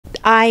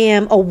I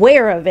am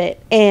aware of it,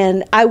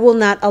 and I will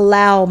not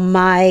allow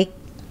my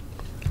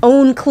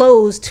own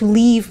clothes to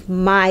leave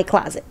my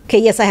closet. Okay,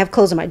 yes, I have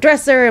clothes in my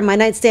dresser and my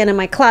nightstand in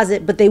my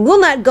closet, but they will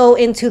not go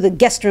into the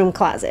guest room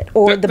closet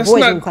or the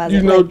boys' room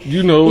closet.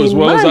 You know as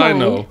well as I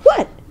know.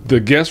 What? The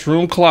guest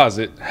room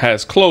closet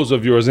has clothes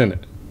of yours in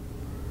it.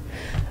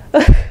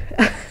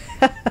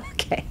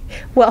 Okay,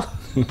 well,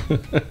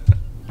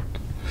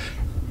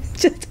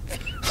 just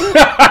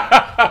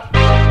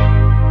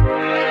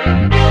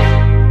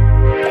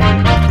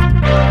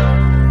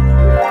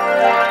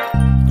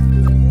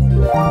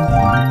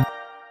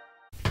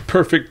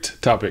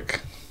perfect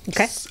topic.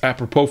 okay.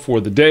 Apropos for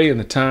the day and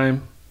the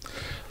time.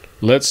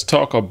 Let's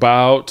talk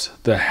about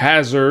the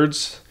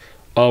hazards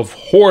of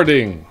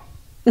hoarding.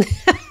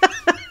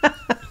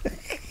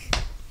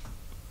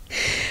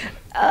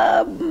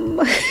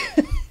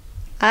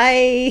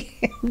 I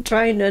am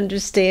trying to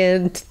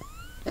understand.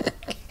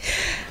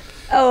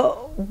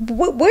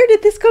 Where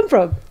did this come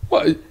from?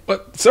 Well,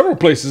 several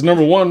places.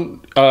 Number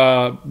one,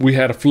 we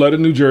had a flood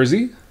in New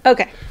Jersey.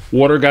 Okay.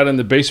 Water got in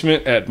the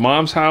basement at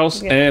Mom's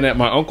house and at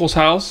my uncle's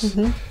house.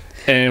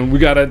 And we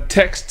got a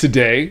text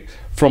today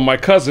from my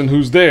cousin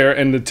who's there,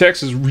 and the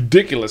text is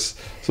ridiculous.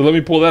 So let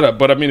me pull that up.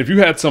 But I mean, if you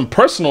had some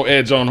personal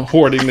edge on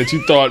hoarding that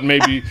you thought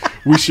maybe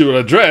we should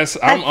address,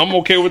 I'm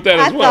okay with that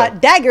as well. I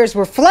thought daggers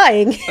were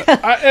flying.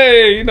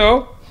 Hey, you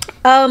know.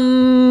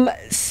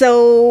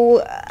 So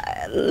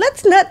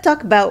let's not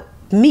talk about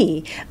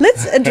me.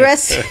 Let's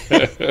address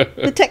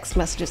the text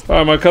messages. All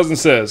right, my cousin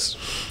says,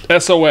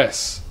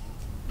 SOS.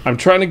 I'm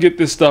trying to get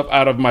this stuff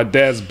out of my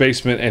dad's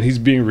basement and he's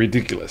being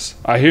ridiculous.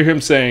 I hear him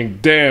saying,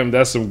 damn,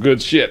 that's some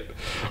good shit.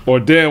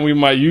 Or damn, we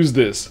might use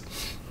this.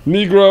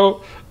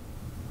 Negro,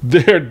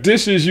 they're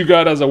dishes you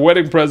got as a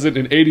wedding present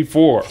in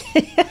 '84.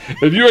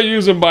 If you are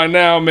using by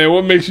now, man,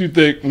 what makes you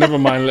think, never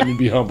mind, let me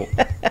be humble.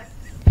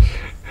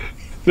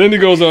 Then he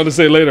goes on to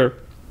say later,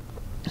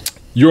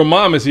 your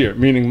mom is here,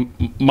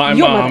 meaning my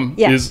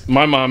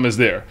mom is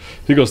there.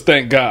 He goes,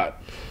 thank God.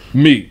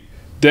 Me,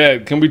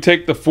 Dad, can we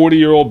take the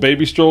 40-year-old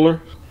baby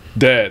stroller?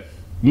 Dad,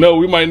 no,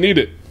 we might need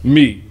it.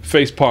 Me,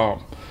 face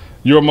palm.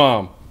 Your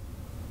mom.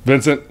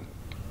 Vincent.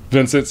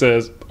 Vincent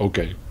says,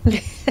 okay.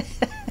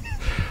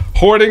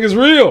 Hoarding is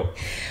real.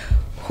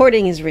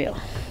 Hoarding is real.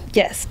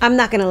 Yes. I'm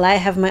not going to lie, I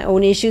have my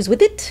own issues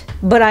with it,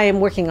 but I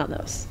am working on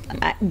those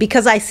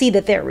because I see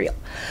that they're real.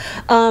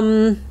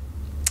 I'm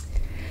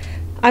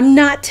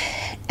not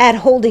at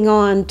holding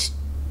on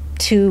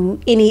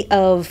to any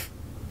of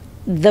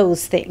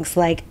those things.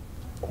 Like,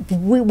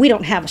 we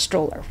don't have a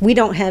stroller. We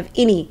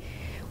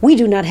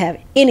do not have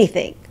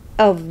anything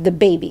of the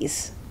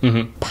babies.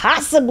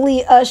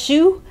 Possibly a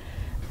shoe.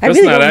 That's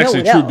really not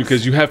actually true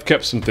because you have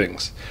kept some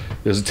things.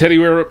 There's a teddy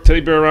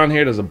bear around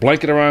here. There's a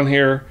blanket around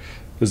here.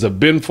 There's a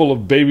bin full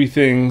of baby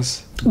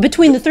things.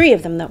 Between the three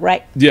of them, though,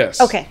 right? Yes.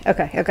 Okay.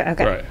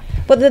 Right.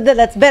 But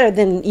that's better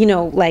than,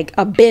 like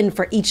a bin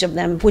for each of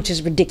them, which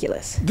is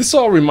ridiculous. This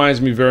all reminds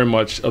me very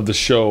much of the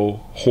show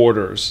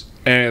Hoarders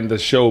and the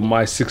show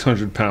My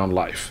 600-Pound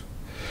Life,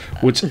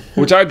 which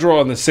I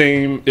draw in the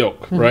same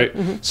ilk, right?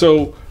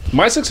 So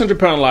My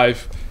 600-Pound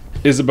Life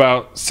is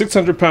about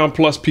 600-pound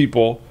plus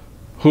people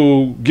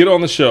who get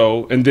on the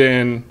show and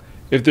then,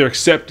 if they're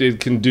accepted,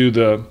 can do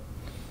the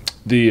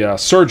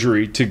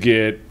surgery to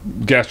get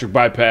gastric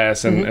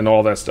bypass and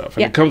all that stuff.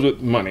 And it comes with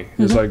money.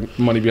 There's like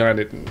money behind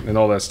it and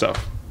all that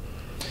stuff.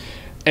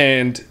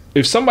 And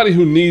if somebody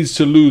who needs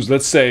to lose,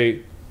 let's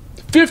say,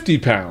 50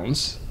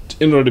 pounds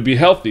in order to be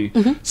healthy,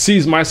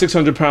 sees My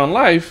 600-Pound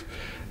Life,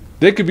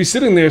 they could be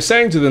sitting there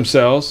saying to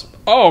themselves,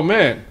 oh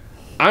man,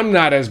 I'm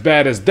not as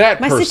bad as that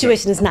person. My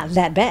situation is not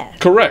that bad.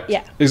 Correct.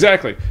 Yeah.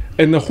 Exactly.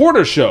 And the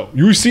Hoarder Show,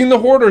 you've seen the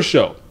Hoarder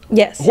Show.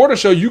 Yes. The Hoarder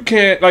Show, you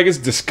can't, like, it's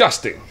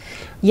disgusting.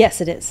 Yes,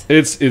 it is.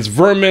 It's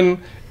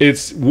vermin,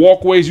 it's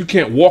walkways, you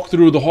can't walk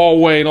through the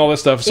hallway and all that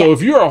stuff. So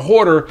if you're a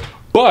hoarder,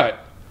 but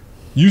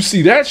you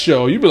see that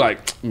show, you'd be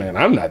like, man,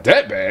 I'm not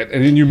that bad.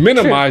 And then you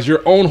minimize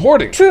your own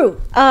hoarding.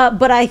 True.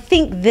 But I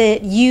think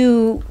that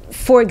you,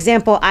 for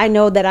example, I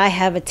know that I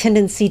have a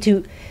tendency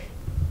to,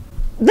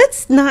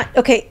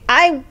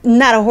 I'm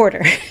not a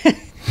hoarder.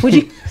 Would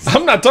you?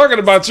 I'm not talking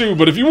about you,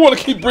 but if you want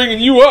to keep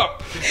bringing you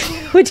up.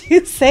 Would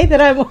you say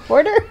that I'm a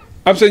hoarder?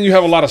 I'm saying you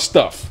have a lot of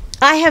stuff.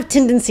 I have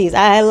tendencies.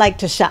 I like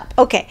to shop.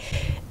 Okay.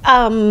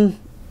 And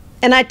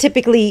I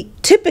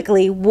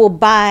typically will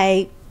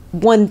buy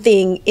one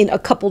thing in a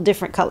couple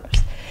different colors.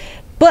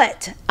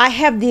 But I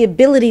have the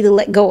ability to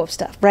let go of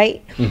stuff,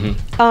 right?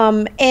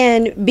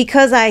 And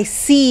because I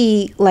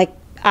see, like,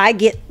 I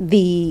get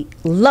the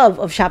love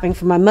of shopping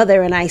for my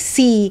mother, and I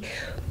see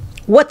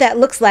what that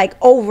looks like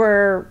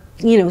over,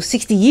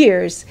 60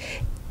 years,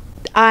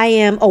 I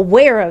am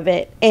aware of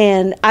it,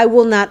 and I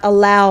will not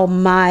allow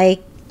my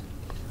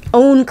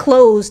own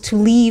clothes to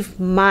leave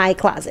my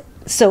closet.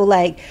 So,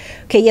 like,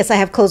 okay, yes, I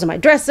have clothes in my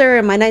dresser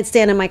and my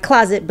nightstand in my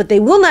closet, but they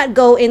will not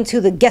go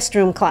into the guest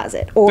room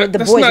closet or the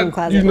boys' room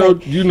closet.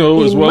 You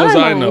know as well as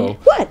I know.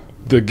 What?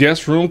 The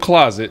guest room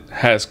closet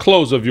has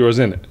clothes of yours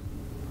in it.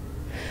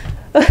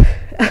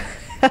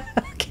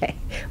 Okay.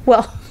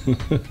 Well,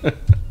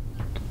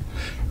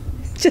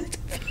 Just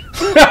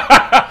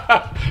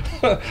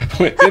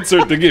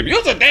Insert the give.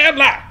 It's a damn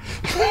lie.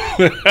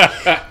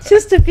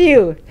 just a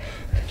few.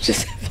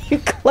 Just a few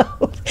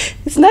clothes.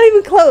 It's not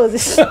even clothes.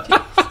 It's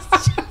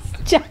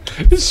just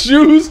jackets.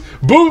 Shoes,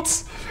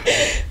 boots.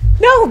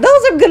 No,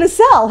 those I'm gonna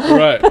sell.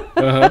 Right.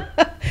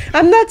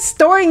 I'm not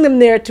storing them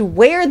there to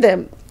wear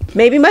them.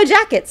 Maybe my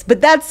jackets,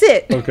 but that's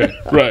it. Okay.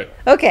 Right.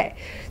 Okay.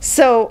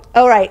 So,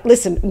 all right,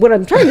 listen, what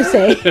I'm trying to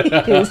say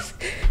is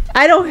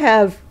I don't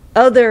have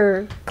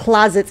other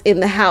closets in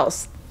the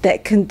house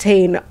that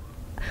contain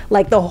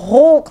like the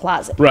whole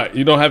closet. Right.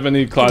 You don't have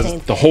any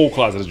closets. The whole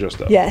closet is your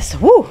stuff. Yes.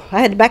 Whew,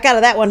 I had to back out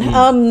of that one.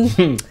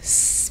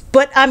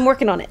 But I'm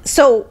working on it.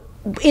 So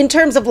in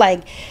terms of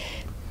like,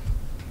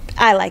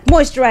 I like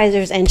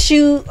moisturizers and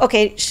shoes.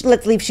 Okay,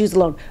 let's leave shoes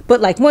alone.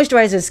 But like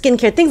moisturizers,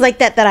 skincare, things like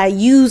that I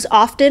use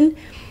often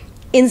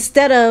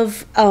instead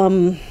of,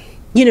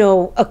 you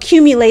know,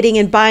 accumulating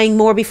and buying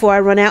more before I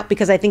run out,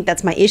 because I think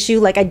that's my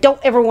issue. Like I don't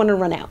ever want to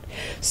run out.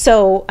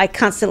 So I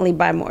constantly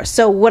buy more.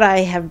 So what I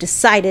have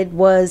decided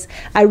was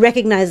I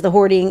recognize the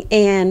hoarding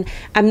and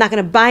I'm not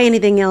going to buy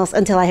anything else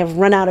until I have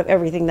run out of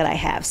everything that I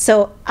have.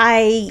 So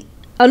I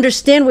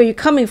understand where you're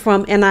coming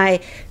from and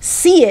I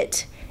see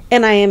it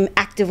and I am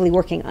actively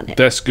working on it.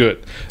 That's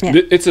good. Yeah.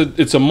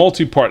 It's a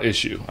multi-part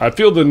issue. I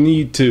feel the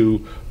need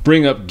to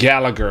bring up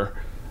Gallagher,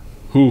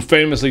 who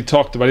famously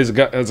talked about,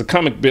 has a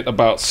comic bit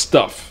about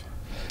stuff.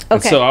 Okay.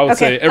 And so I would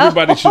say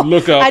everybody should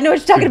look up I know what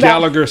you're talking the about.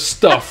 Gallagher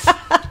stuff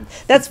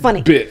That's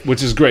funny. bit,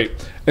 which is great.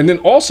 And then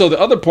also the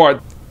other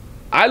part,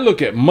 I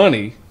look at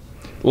money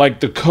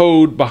like the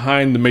code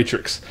behind the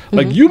Matrix.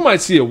 Like you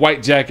might see a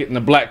white jacket and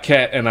a black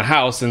cat and a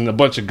house and a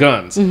bunch of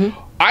guns.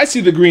 I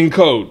see the green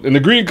code, and the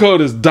green code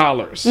is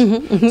dollars.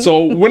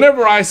 So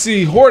whenever I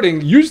see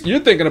hoarding, you're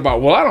thinking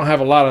about, well, I don't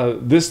have a lot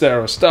of this, that,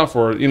 or stuff,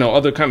 or you know,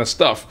 other kind of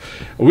stuff.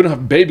 We don't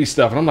have baby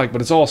stuff, and I'm like,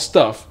 but it's all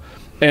stuff,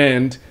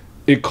 and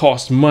it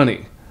costs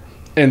money.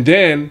 And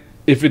then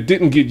if it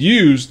didn't get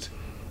used,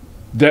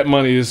 that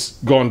money is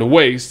gone to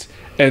waste,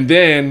 and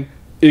then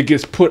it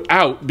gets put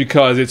out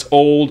because it's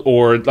old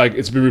or like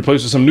it's been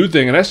replaced with some new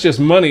thing, and that's just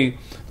money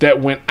that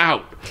went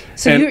out.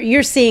 So And-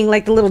 you're seeing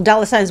like the little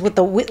dollar signs with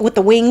the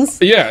wings.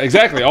 Yeah,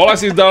 exactly. All I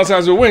see is dollar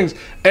signs with wings.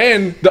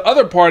 And the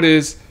other part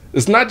is,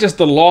 it's not just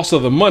the loss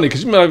of the money,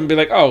 because you might even be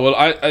like, oh, well,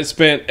 I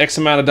spent X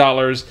amount of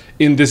dollars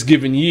in this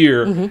given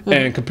year,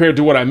 and compared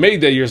to what I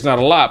made that year, it's not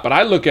a lot. But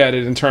I look at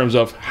it in terms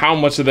of how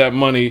much of that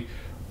money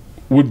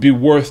would be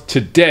worth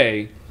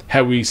today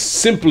had we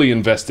simply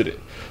invested it.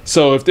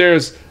 So if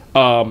there's,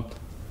 I'm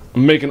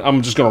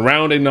just going to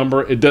round a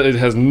number. It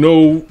has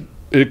no.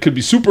 It could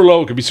be super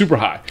low, it could be super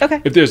high.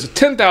 Okay. If there's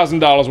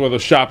 $10,000 worth of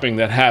shopping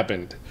that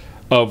happened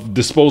of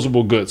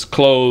disposable goods,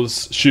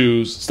 clothes,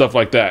 shoes, stuff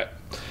like that,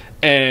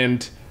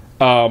 and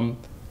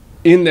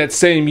in that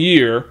same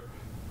year,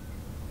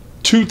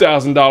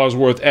 $2,000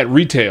 worth at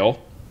retail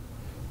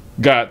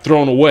got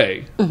thrown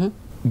away,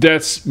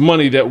 that's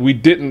money that we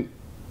didn't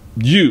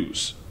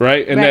use,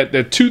 right? And Right.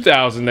 that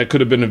 $2,000 that could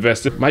have been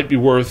invested might be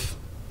worth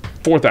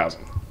 $4,000,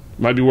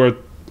 might be worth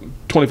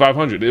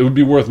 $2,500. It would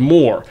be worth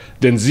more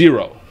than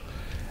zero.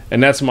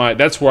 And that's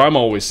where I'm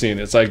always seeing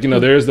it. It's like, you know,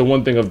 there's the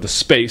one thing of the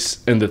space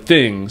and the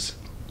things,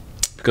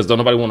 because don't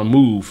nobody want to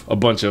move a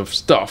bunch of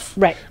stuff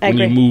Right, I when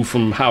you agree. move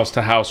from house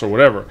to house or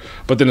whatever.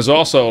 But then there's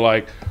also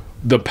like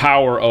the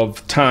power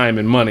of time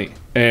and money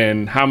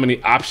and how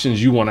many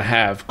options you want to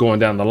have going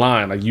down the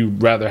line. Like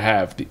you'd rather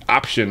have the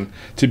option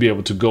to be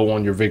able to go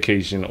on your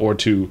vacation or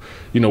to,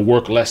 you know,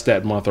 work less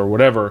that month or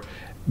whatever.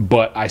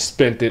 But I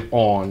spent it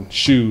on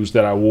shoes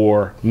that I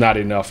wore not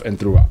enough and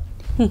threw out.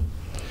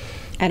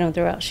 I don't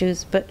throw out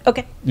shoes, but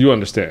okay. You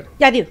understand?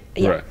 Yeah, I do.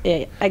 Yeah, Right.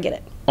 yeah, I get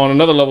it. On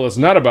another level, it's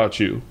not about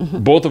you.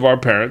 Both of our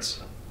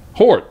parents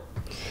hoard.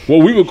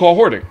 What we would call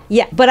hoarding.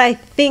 Yeah, but I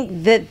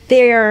think that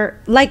they're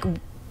like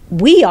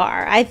we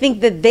are. I think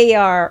that they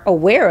are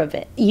aware of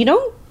it. You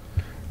know?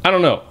 I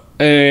don't know.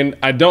 And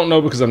I don't know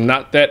because I'm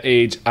not that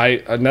age.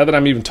 Now that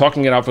I'm even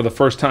talking it out for the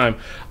first time,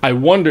 I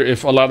wonder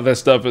if a lot of that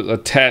stuff is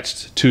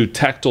attached to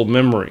tactile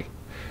memory.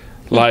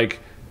 Like,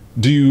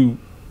 do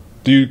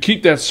you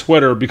keep that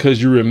sweater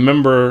because you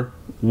remember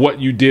what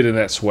you did in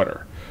that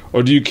sweater?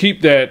 Or do you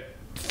keep that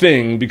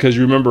thing because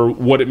you remember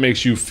what it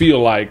makes you feel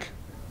like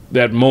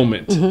that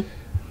moment? And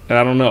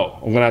I don't know.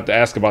 I'm going to have to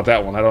ask about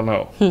that one. I don't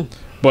know.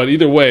 But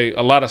either way,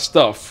 a lot of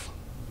stuff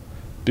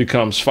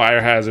becomes fire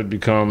hazard,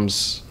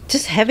 becomes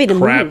Just heavy to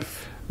crap.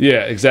 move.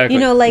 Yeah, exactly.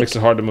 You know, like, makes it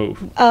hard to move.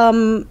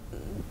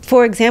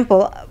 For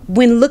example,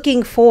 when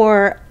looking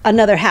for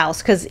another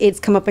house, because it's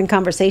come up in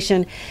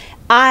conversation,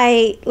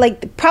 I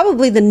like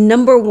probably the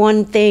number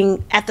one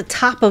thing at the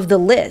top of the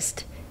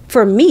list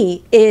for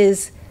me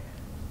is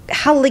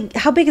how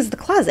big is the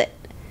closet?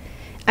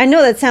 I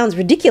know that sounds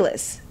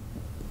ridiculous,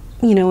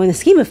 you know, in the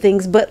scheme of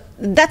things, but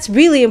that's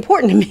really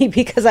important to me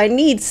because I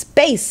need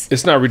space.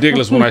 It's not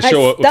ridiculous when I My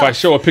show if I stuff.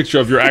 show a picture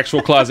of your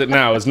actual closet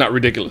now. It's not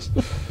ridiculous.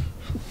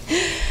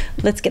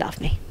 Let's get off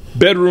me.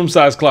 Bedroom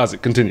size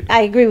closet. Continue.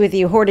 I agree with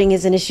you. Hoarding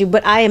is an issue,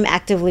 but I am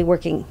actively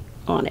working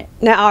on it.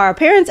 Now, are our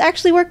parents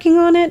actually working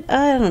on it?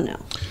 I don't know.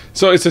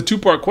 So it's a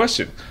two-part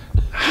question.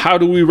 how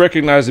do we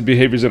recognize the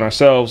behaviors in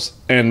ourselves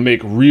and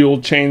make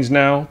real change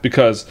now?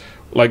 Because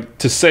like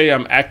to say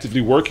I'm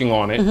actively working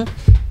on it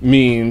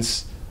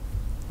means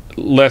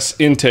less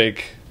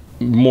intake,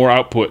 more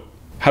output.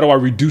 How do I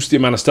reduce the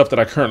amount of stuff that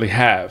I currently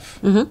have?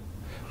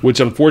 Which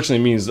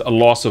unfortunately means a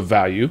loss of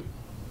value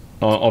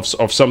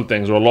of some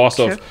things, or a loss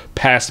of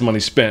past money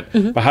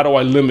spent. But how do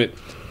I limit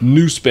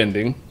new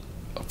spending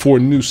for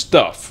new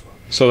stuff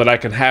so that I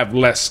can have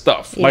less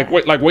stuff, like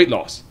weight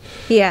loss?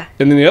 Yeah.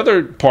 And then the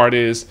other part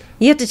is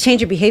you have to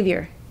change your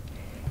behavior.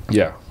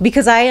 Yeah.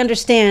 Because I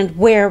understand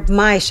where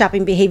my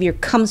shopping behavior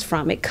comes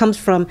from. It comes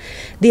from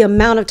the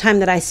amount of time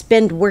that I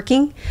spend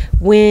working.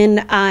 When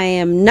I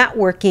am not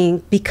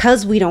working,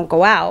 because we don't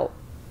go out,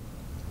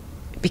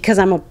 because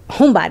I'm a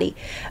homebody,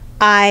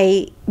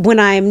 when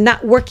I'm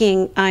not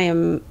working, I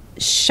am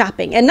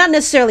shopping, and not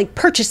necessarily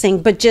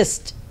purchasing, but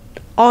just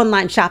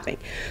online shopping.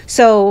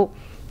 So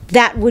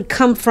that would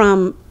come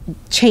from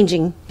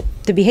changing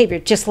the behavior,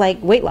 just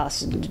like weight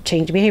loss,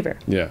 change behavior.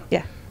 Yeah.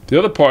 Yeah. The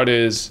other part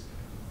is,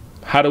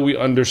 how do we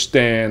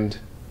understand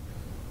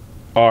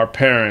our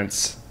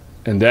parents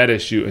and that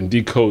issue and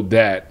decode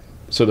that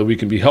so that we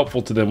can be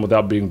helpful to them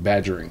without being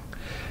badgering?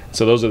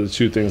 So those are the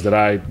two things that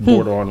I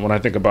border on when I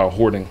think about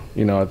hoarding.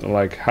 You know,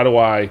 like, how do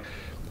I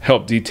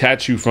help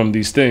detach you from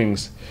these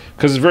things?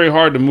 Because it's very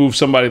hard to move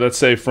somebody, let's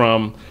say,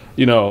 from,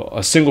 you know,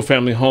 a single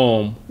family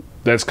home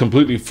that's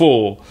completely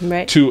full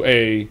to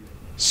a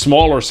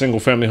smaller single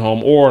family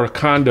home or a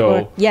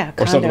condo,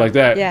 or something like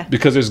that. Yeah.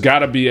 Because there's got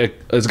to be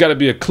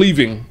a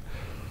cleaving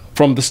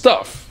from the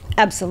stuff.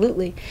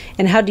 Absolutely.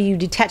 And how do you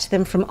detach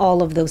them from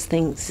all of those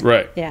things?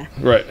 Right. Yeah.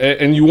 Right.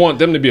 And you want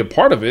them to be a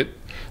part of it.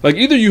 Like,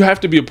 either you have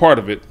to be a part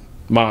of it,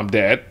 mom,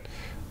 dad,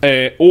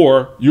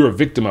 or you're a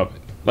victim of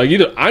it. Like,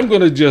 either I'm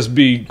going to just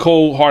be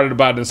cold-hearted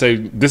about it and say,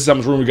 this is how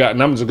much room we got,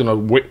 and I'm just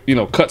going to, you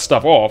know, cut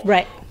stuff off.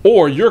 Right.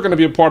 Or you're going to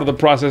be a part of the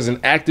process and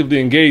actively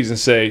engage and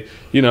say,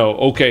 you know,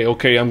 okay,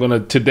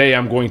 today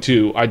I'm going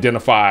to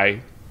identify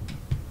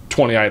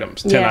 20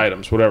 items, 10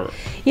 items, whatever.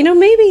 You know,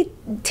 maybe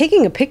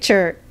taking a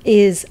picture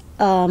is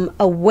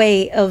a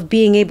way of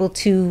being able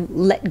to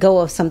let go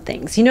of some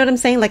things. You know what I'm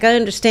saying? Like, I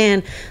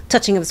understand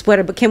touching of a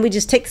sweater, but can we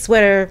just take the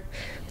sweater,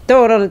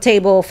 throw it on the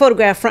table,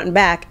 photograph front and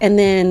back, and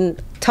then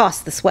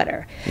toss the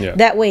sweater? Yeah.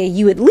 That way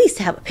you at least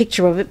have a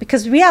picture of it,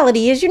 because the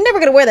reality is you're never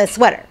going to wear that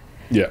sweater.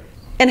 Yeah.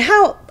 And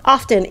how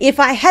often, if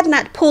I had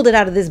not pulled it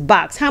out of this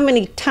box, how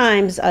many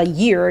times a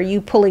year are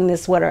you pulling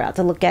this sweater out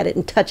to look at it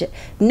and touch it?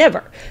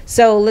 Never.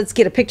 So let's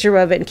get a picture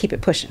of it and keep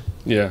it pushing.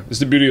 Yeah, it's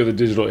the beauty of the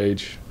digital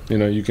age. You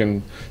know, you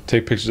can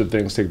take pictures of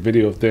things, take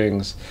video of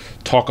things,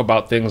 talk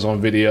about things on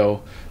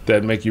video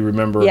that make you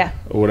remember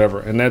or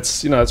whatever. And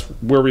that's, you know, that's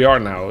where we are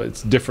now.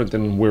 It's different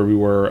than where we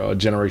were a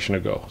generation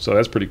ago. So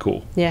that's pretty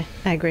cool. Yeah,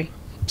 I agree.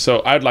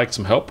 So I'd like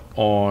some help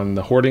on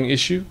the hoarding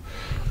issue.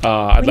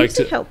 I'd like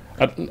to help.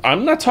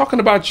 I'm not talking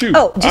about you.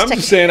 Oh, I'm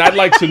just saying I'd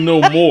like to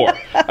know more.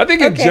 I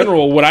think in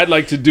general, what I'd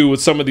like to do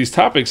with some of these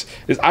topics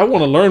is I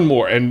want to learn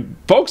more. And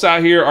folks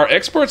out here are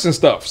experts and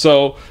stuff.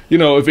 So, you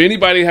know, if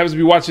anybody happens to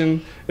be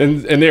watching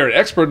and they're an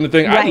expert in the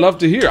thing, I'd love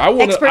to hear. I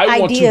want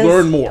to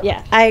learn more.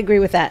 Yeah, I agree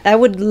with that. I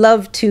would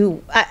love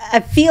to. I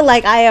feel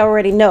like I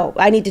already know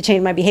I need to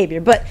change my behavior.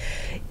 But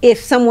if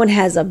someone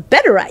has a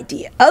better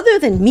idea other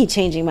than me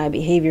changing my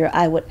behavior,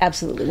 I would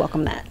absolutely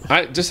welcome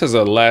that. Just as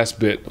a last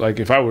bit,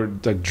 like, if I were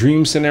a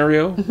dream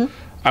scenario,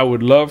 I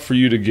would love for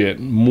you to get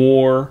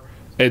more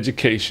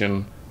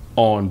education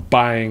on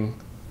buying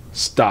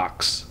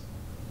stocks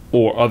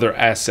or other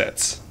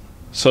assets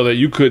so that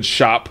you could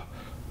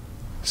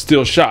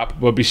still shop,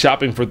 but be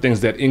shopping for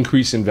things that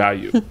increase in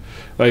value.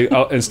 Like,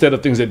 instead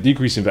of things that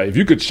decrease in value. If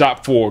you could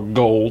shop for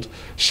gold,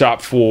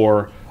 shop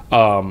for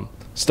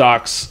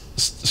stocks,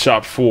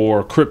 shop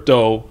for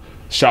crypto,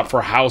 shop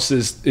for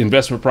houses,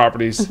 investment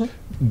properties,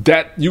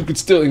 that you could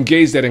still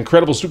engage that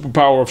incredible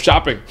superpower of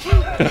shopping.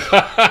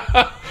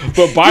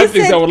 But buy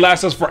things that would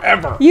last us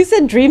forever. You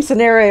said dream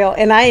scenario,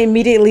 and I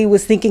immediately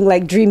was thinking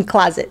like dream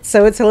closet.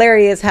 So it's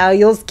hilarious how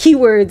those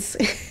keywords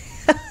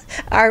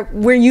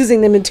we're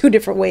using them in two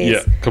different ways.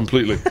 Yeah,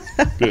 completely.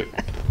 Good.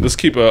 Let's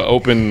keep an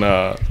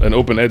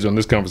open edge on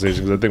this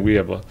conversation, because I think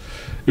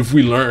if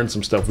we learn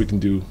some stuff, we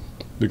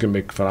can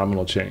make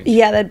phenomenal change.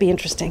 Yeah, that'd be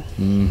interesting.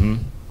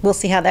 We'll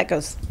see how that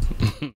goes.